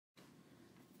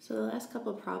So the last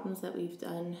couple of problems that we've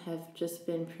done have just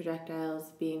been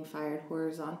projectiles being fired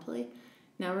horizontally.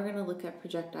 Now we're going to look at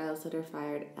projectiles that are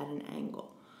fired at an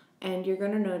angle. And you're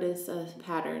going to notice a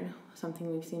pattern,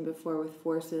 something we've seen before with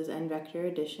forces and vector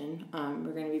addition.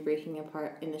 We're going to be breaking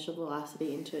apart initial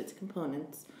velocity into its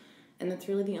components. And that's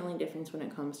really the only difference when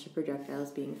it comes to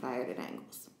projectiles being fired at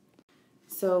angles.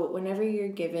 So whenever you're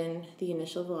given the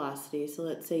initial velocity, so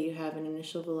let's say you have an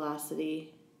initial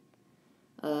velocity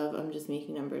of, I'm just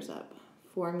making numbers up,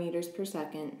 4 meters per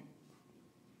second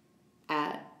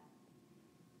at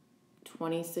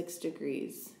 26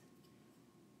 degrees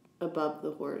above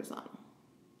the horizontal.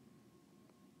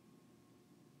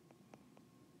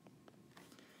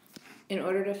 In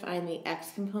order to find the x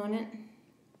component,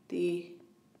 the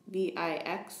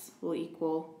Vix will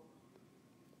equal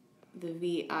the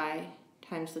Vi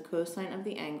times the cosine of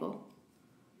the angle.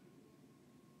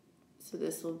 So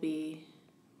this will be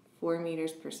 4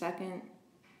 meters per second,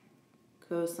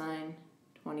 cosine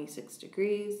 26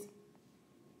 degrees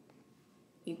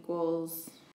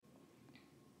equals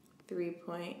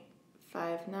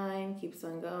 3.59, keeps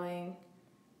on going,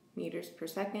 meters per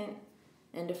second.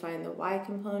 And to find the y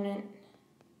component,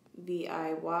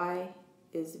 VIY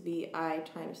is VI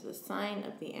times the sine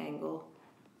of the angle.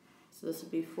 So this would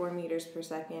be 4 meters per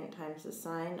second times the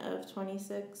sine of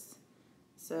 26.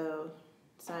 So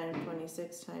sine of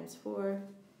 26 times 4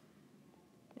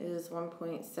 is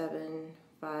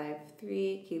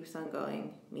 1.753, keeps on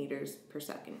going, meters per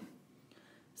second.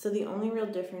 So the only real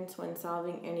difference when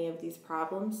solving any of these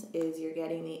problems is you're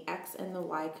getting the x and the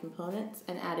y components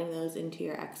and adding those into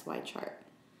your xy chart.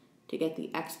 To get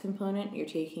the x component, you're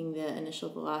taking the initial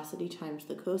velocity times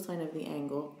the cosine of the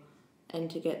angle, and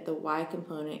to get the y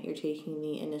component, you're taking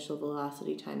the initial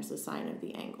velocity times the sine of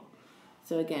the angle.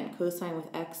 So again, cosine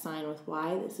with x, sine with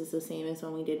y, this is the same as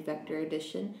when we did vector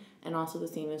addition, and also the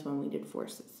same as when we did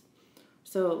forces.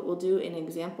 So we'll do an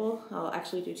example. I'll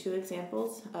actually do 2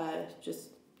 examples,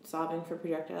 just solving for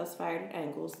projectiles fired at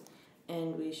angles,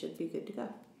 and we should be good to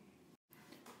go.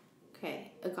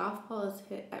 Okay, a golf ball is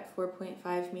hit at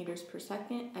 4.5 meters per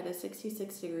second at a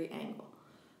 66-degree angle.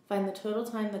 Find the total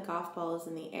time the golf ball is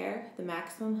in the air, the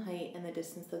maximum height, and the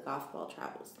distance the golf ball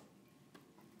travels.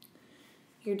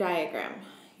 Your diagram.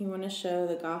 You want to show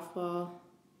the golf ball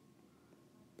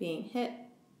being hit,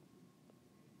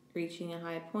 reaching a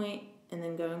high point, and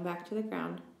then going back to the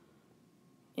ground.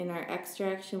 In our x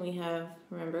direction, we have,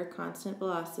 remember, constant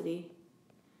velocity.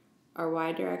 Our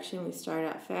y direction, we start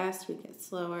out fast, we get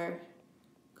slower,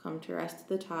 come to rest at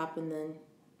the top, and then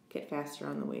get faster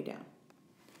on the way down.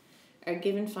 Our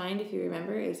given find, if you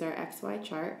remember, is our xy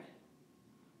chart.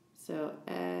 So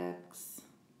x,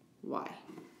 y.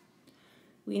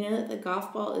 We know that the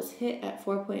golf ball is hit at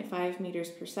 4.5 meters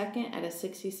per second at a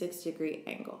 66-degree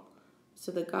angle.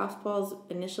 So the golf ball's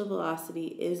initial velocity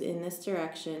is in this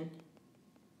direction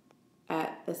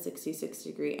at a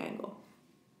 66-degree angle.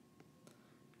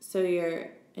 So your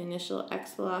initial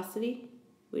x velocity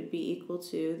would be equal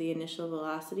to the initial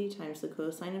velocity times the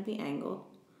cosine of the angle.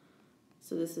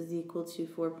 So this is equal to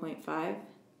 4.5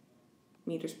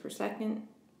 meters per second,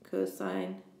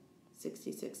 cosine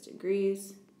 66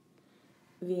 degrees.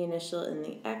 The initial in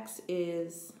the x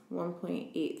is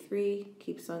 1.83,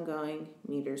 keeps on going,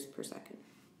 meters per second.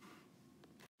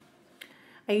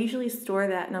 I usually store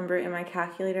that number in my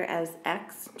calculator as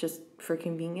x, just for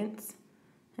convenience.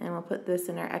 And we'll put this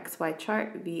in our xy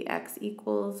chart, Vx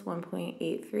equals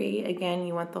 1.83. Again,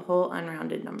 you want the whole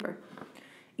unrounded number.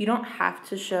 You don't have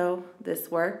to show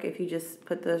this work. If you just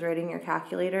put those right in your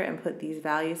calculator and put these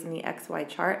values in the xy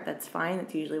chart, that's fine.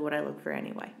 That's usually what I look for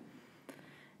anyway.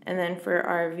 And then for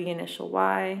our V initial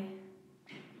y,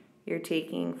 you're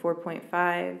taking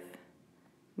 4.5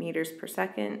 meters per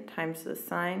second times the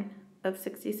sine of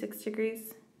 66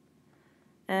 degrees.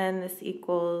 And this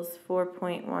equals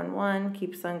 4.11,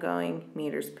 keeps on going,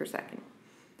 meters per second.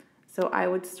 So I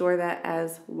would store that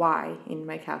as y in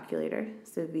my calculator.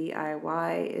 So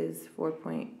VIY is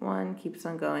 4.1, keeps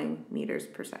on going, meters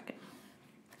per second.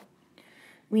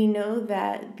 We know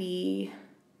that the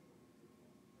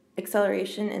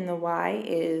acceleration in the y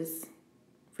is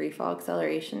free fall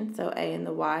acceleration, so a in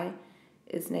the y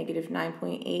is negative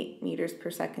 9.8 meters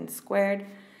per second squared.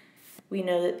 We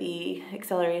know that the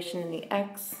acceleration in the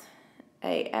x,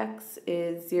 ax,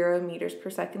 is 0 meters per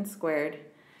second squared,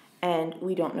 and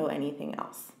we don't know anything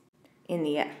else in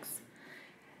the x.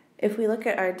 If we look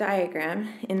at our diagram,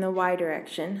 in the y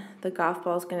direction, the golf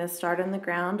ball is going to start on the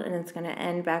ground and it's going to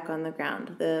end back on the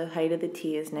ground. The height of the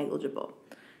tee is negligible.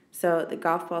 So the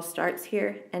golf ball starts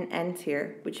here and ends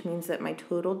here, which means that my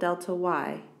total delta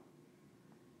y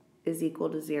is equal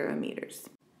to 0 meters.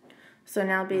 So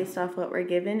now based off what we're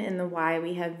given, in the y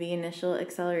we have v initial,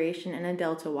 acceleration, and a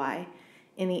delta y.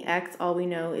 In the x, all we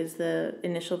know is the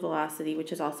initial velocity,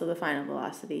 which is also the final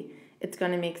velocity. It's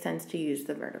going to make sense to use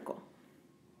the vertical.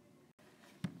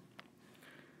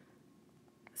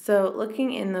 So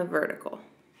looking in the vertical,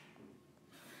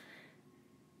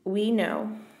 we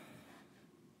know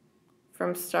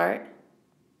from start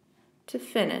to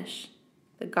finish,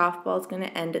 the golf ball is going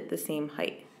to end at the same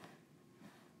height.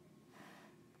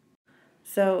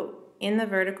 So in the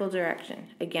vertical direction,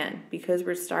 again, because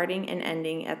we're starting and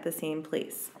ending at the same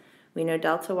place, we know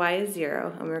delta y is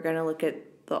 0, and we're going to look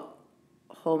at the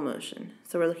whole motion.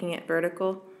 So we're looking at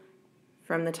vertical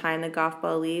from the time the golf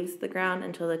ball leaves the ground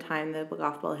until the time the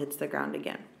golf ball hits the ground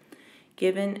again.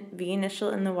 Given v initial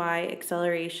in the y,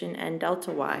 acceleration, and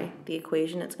delta y, the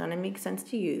equation that's going to make sense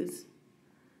to use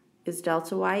is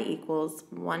delta y equals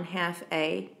 1/2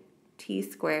 a t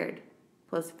squared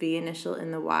plus v initial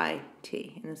in the y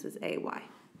t, and this is ay.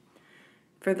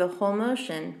 For the whole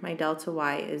motion, my delta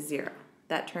y is 0.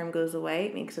 That term goes away.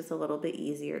 It makes this a little bit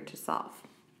easier to solve.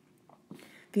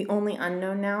 The only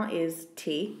unknown now is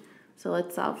t, so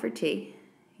let's solve for t.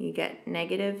 You get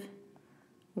negative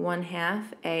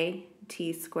 1/2 a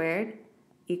t squared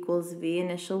equals v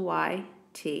initial y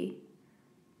t.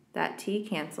 That t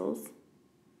cancels,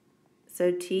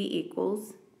 so t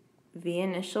equals v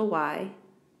initial y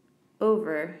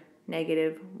over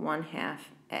negative 1/2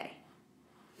 a.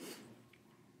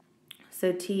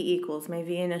 So t equals my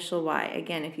v initial y.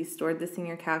 Again, if you stored this in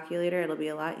your calculator, it'll be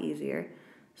a lot easier.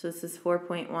 So this is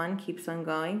 4.1, keeps on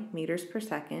going, meters per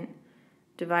second,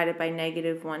 divided by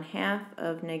negative 1/2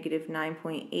 of negative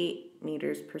 9.8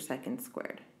 meters per second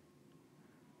squared.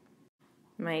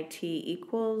 My t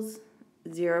equals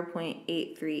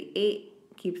 0.838,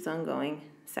 keeps on going,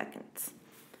 seconds.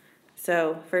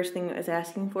 So first thing it was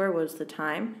asking for was the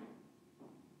time.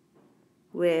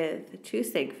 With 2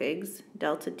 sig figs,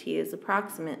 delta t is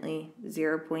approximately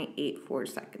 0.84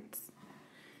 seconds.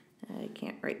 I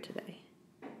can't write today.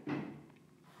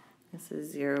 This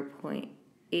is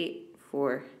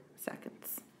 0.84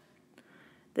 seconds.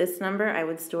 This number I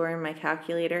would store in my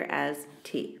calculator as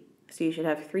t. So you should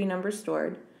have 3 numbers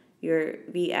stored. Your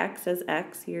Vx as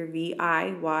x, your Viy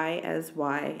as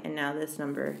y, and now this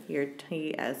number, your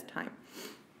t as time.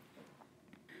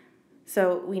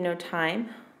 So we know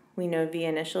time, we know v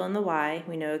initial in the y,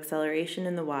 we know acceleration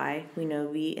in the y, we know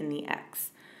v in the x.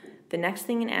 The next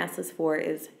thing it asks us for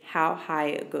is how high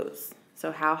it goes.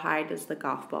 So how high does the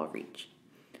golf ball reach?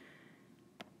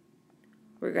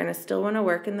 We're going to still want to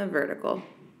work in the vertical,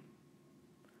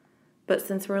 but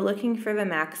since we're looking for the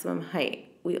maximum height,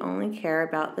 we only care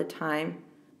about the time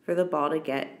for the ball to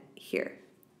get here.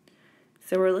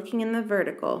 So we're looking in the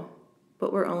vertical,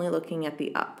 but we're only looking at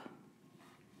the up.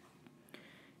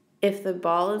 If the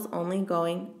ball is only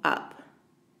going up,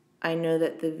 I know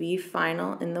that the v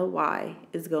final in the y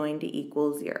is going to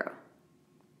equal 0.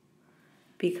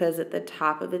 Because at the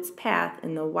top of its path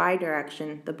in the y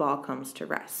direction, the ball comes to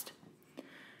rest.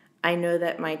 I know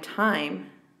that my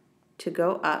time to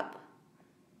go up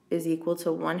is equal to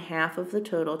 1/2 of the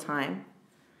total time,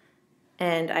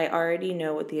 and I already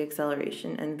know what the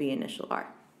acceleration and v initial are.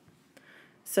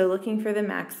 So looking for the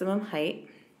maximum height,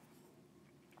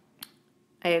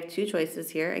 I have 2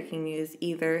 choices here. I can use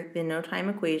either the no time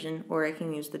equation or I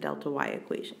can use the delta y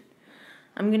equation.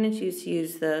 I'm going to choose to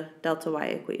use the delta y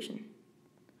equation.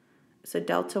 So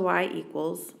delta y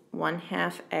equals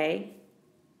 1/2 a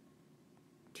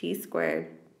t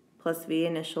squared plus v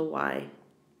initial y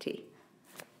t.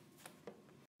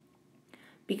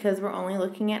 Because we're only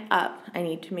looking at up, I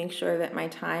need to make sure that my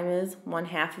time is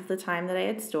 1/2 of the time that I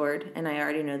had stored, and I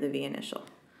already know the v initial.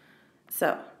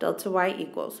 So delta y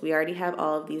equals, we already have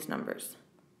all of these numbers,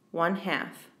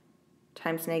 1/2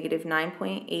 times negative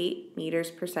 9.8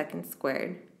 meters per second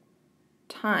squared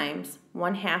times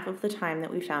 1/2 of the time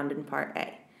that we found in part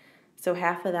A. So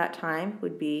half of that time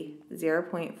would be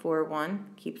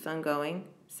 0.41, keeps on going,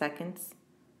 seconds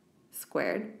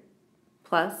squared,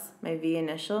 plus my v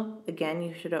initial, again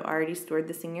you should have already stored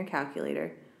this in your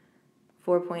calculator,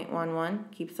 4.11,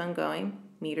 keeps on going,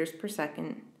 meters per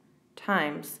second,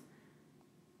 times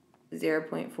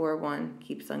 0.41,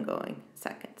 keeps on going,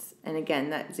 seconds. And again,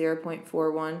 that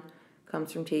 0.41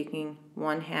 comes from taking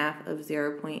 1/2 of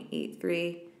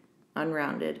 0.83,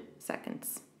 unrounded,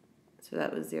 seconds. So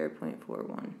that was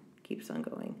 0.41, keeps on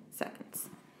going, seconds.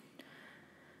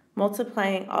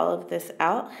 Multiplying all of this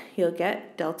out, you'll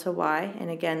get delta y, and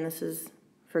again, this is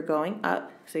for going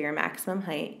up, so your maximum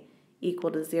height,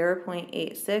 equal to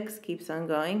 0.86, keeps on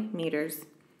going, meters,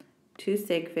 2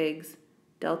 sig figs,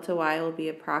 delta y will be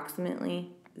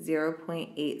approximately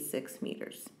 0.86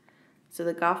 meters. So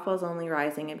the golf ball is only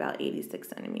rising about 86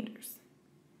 centimeters.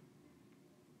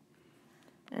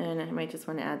 And I might just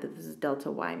want to add that this is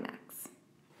delta y max.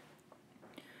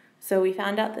 So we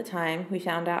found out the time, we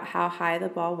found out how high the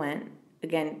ball went.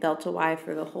 Again, delta y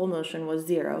for the whole motion was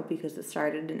 0 because it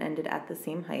started and ended at the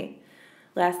same height.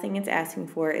 Last thing it's asking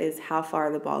for is how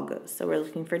far the ball goes. So we're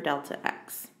looking for delta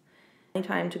x. Only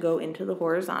time to go into the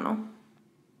horizontal.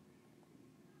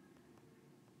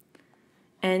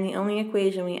 And the only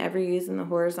equation we ever use in the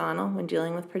horizontal when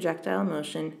dealing with projectile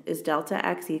motion is delta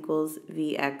x equals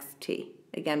vxt.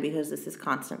 Again, because this is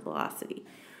constant velocity.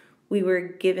 We were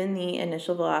given the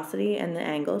initial velocity and the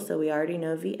angle, so we already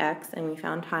know vx, and we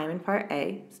found time in part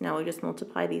A. So now we just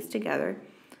multiply these together.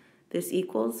 This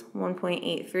equals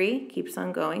 1.83, keeps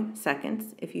on going,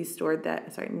 seconds. If you stored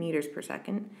that, meters per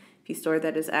second. If you stored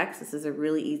that as x, this is a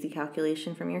really easy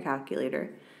calculation from your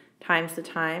calculator. Times the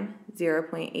time,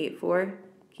 0.84,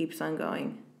 keeps on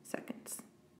going, seconds.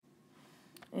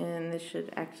 And this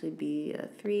should actually be a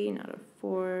 3, not a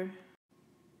 4.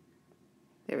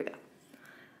 There we go.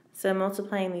 So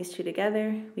multiplying these two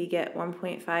together, we get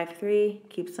 1.53,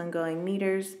 keeps on going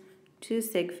meters, 2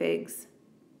 sig figs.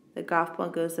 The golf ball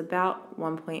goes about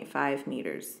 1.5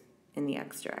 meters in the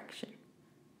x direction.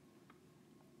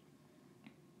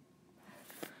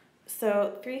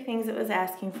 So 3 things it was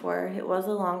asking for. It was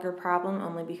a longer problem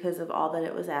only because of all that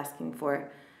it was asking for.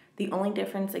 The only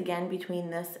difference, again, between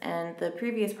this and the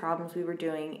previous problems we were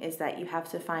doing is that you have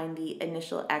to find the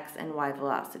initial x and y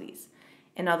velocities.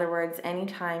 In other words,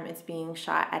 anytime it's being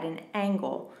shot at an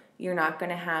angle, you're not going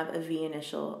to have a v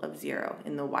initial of 0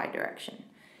 in the y direction.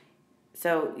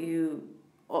 So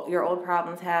your old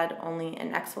problems had only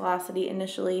an x velocity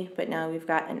initially, but now we've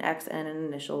got an x and an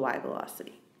initial y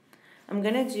velocity. I'm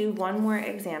going to do one more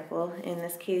example. In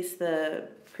this case, the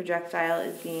projectile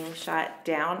is being shot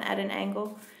down at an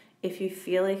angle. If you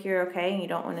feel like you're okay and you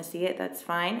don't want to see it, that's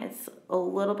fine. It's a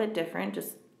little bit different,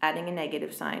 just adding a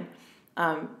negative sign.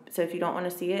 So if you don't want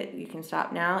to see it, you can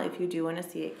stop now. If you do want to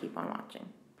see it, keep on watching.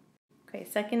 Okay,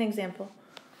 second example.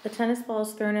 The tennis ball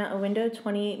is thrown out a window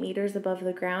 28 meters above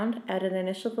the ground at an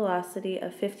initial velocity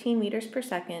of 15 meters per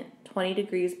second, 20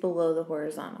 degrees below the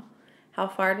horizontal. How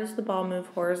far does the ball move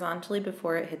horizontally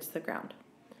before it hits the ground?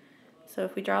 So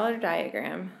if we draw our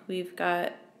diagram, we've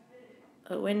got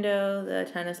a window the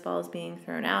tennis ball is being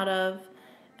thrown out of,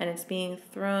 and it's being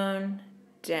thrown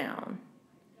down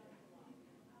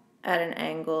at an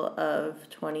angle of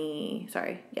 20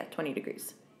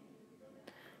 degrees.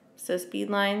 So speed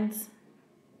lines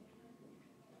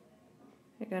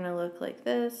are going to look like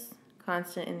this,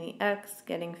 constant in the x,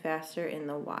 getting faster in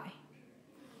the y.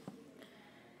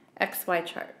 XY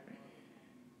chart.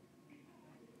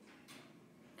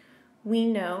 We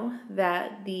know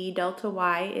that the delta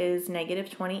y is negative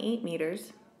 28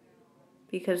 meters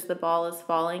because the ball is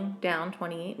falling down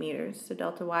 28 meters. So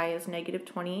delta y is negative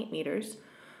 28 meters.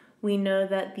 We know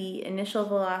that the initial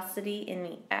velocity in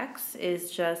the x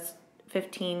is just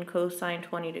 15 cosine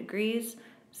 20 degrees.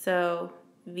 So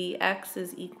Vx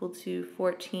is equal to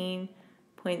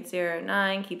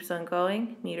 14.09, keeps on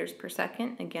going, meters per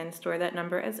second. Again, store that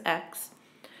number as x.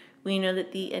 We know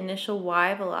that the initial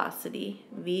y velocity,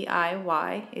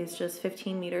 VIY, is just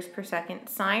 15 meters per second,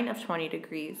 sine of 20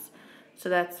 degrees. So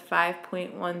that's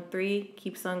 5.13,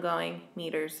 keeps on going,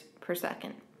 meters per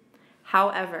second.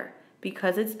 However,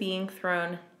 because it's being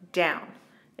thrown down,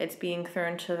 it's being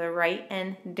thrown to the right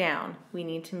and down, we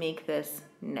need to make this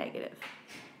negative.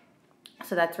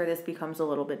 So that's where this becomes a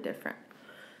little bit different.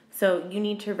 So you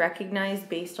need to recognize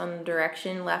based on the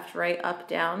direction, left, right, up,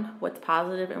 down, what's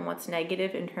positive and what's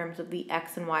negative in terms of the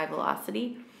x and y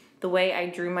velocity. The way I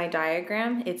drew my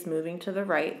diagram, it's moving to the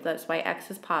right, that's why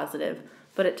x is positive,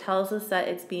 but it tells us that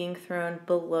it's being thrown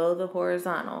below the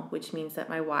horizontal, which means that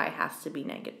my y has to be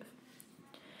negative.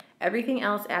 Everything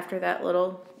else after that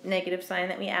little negative sign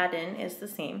that we add in is the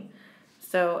same.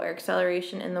 So our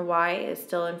acceleration in the y is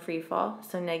still in free fall,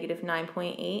 so negative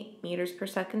 9.8 meters per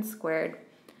second squared,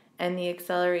 and the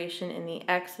acceleration in the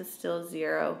x is still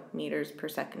 0 meters per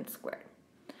second squared.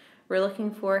 We're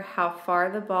looking for how far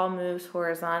the ball moves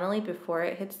horizontally before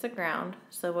it hits the ground,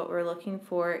 so what we're looking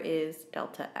for is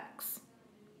delta x.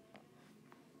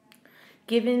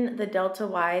 Given the delta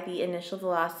y, the initial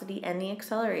velocity, and the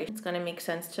acceleration, it's going to make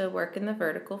sense to work in the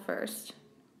vertical first,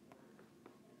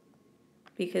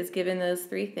 because given those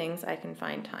 3 things, I can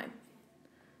find time.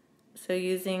 So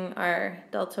using our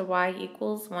delta y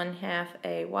equals 1/2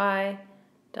 ay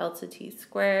delta t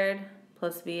squared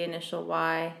plus v initial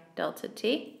y delta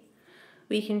t,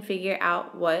 we can figure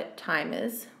out what time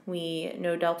is. We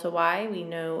know delta y, we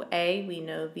know a, we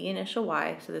know v initial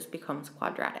y, so this becomes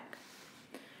quadratic.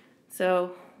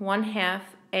 So 1/2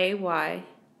 AY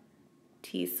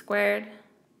t squared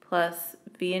plus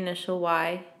V initial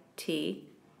y t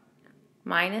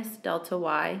minus delta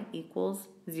y equals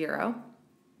 0.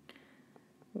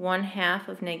 1/2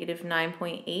 of negative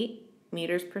 9.8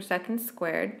 meters per second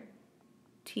squared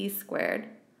t squared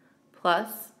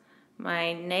plus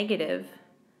my negative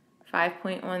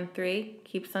 5.13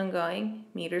 keeps on going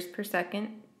meters per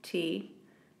second t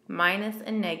minus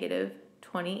a negative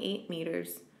 28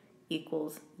 meters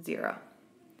equals 0.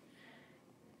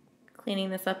 Cleaning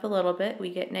this up a little bit, we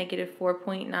get negative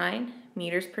 4.9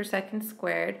 meters per second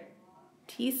squared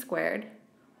t squared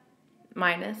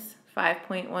minus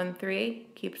 5.13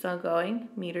 keeps on going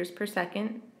meters per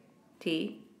second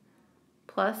t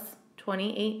plus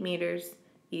 28 meters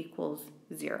equals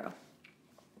 0.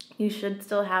 You should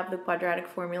still have the quadratic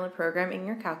formula program in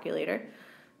your calculator.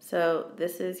 So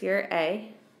this is your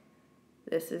A,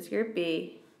 this is your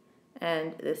B,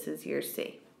 and this is your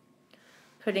C.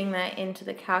 Putting that into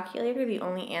the calculator, the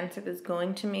only answer that's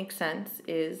going to make sense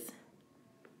is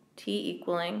t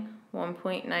equaling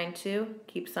 1.92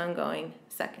 keeps on going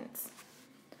seconds.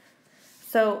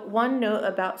 So one note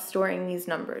about storing these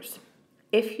numbers.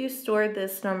 If you store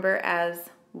this number as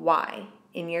y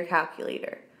in your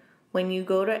calculator, when you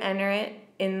go to enter it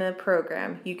in the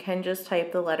program, you can just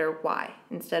type the letter y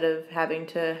instead of having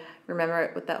to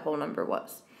remember what that whole number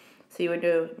was. So you would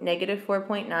do negative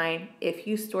 4.9. If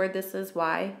you stored this as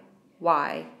y,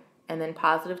 and then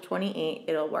positive 28,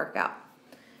 it'll work out.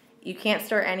 You can't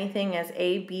store anything as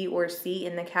A, B, or C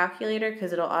in the calculator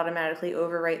because it'll automatically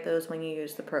overwrite those when you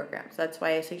use the program. So that's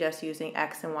why I suggest using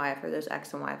X and Y for those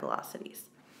X and Y velocities.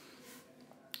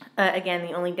 Again,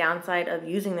 the only downside of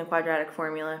using the quadratic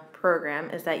formula program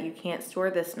is that you can't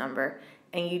store this number,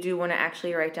 and you do want to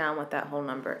actually write down what that whole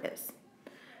number is.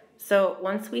 So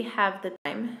once we have the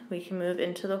time, we can move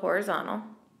into the horizontal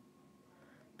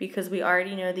because we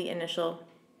already know the initial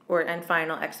and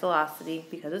final x velocity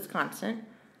because it's constant.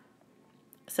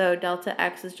 So delta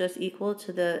x is just equal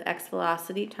to the x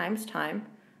velocity times time.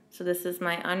 So this is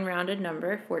my unrounded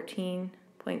number,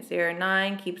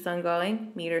 14.09, keeps on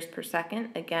going, meters per second.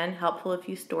 Again, helpful if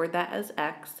you stored that as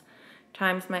x,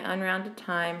 times my unrounded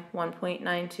time,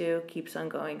 1.92, keeps on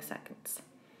going seconds.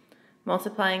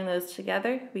 Multiplying those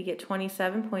together, we get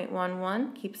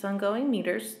 27.11, keeps on going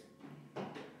meters.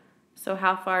 So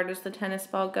how far does the tennis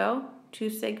ball go? 2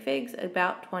 sig figs,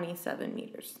 about 27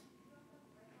 meters.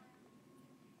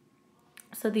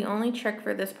 So the only trick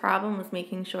for this problem was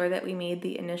making sure that we made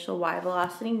the initial y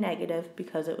velocity negative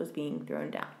because it was being thrown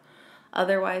down.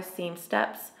 Otherwise, same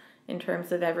steps in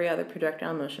terms of every other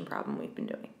projectile motion problem we've been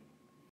doing.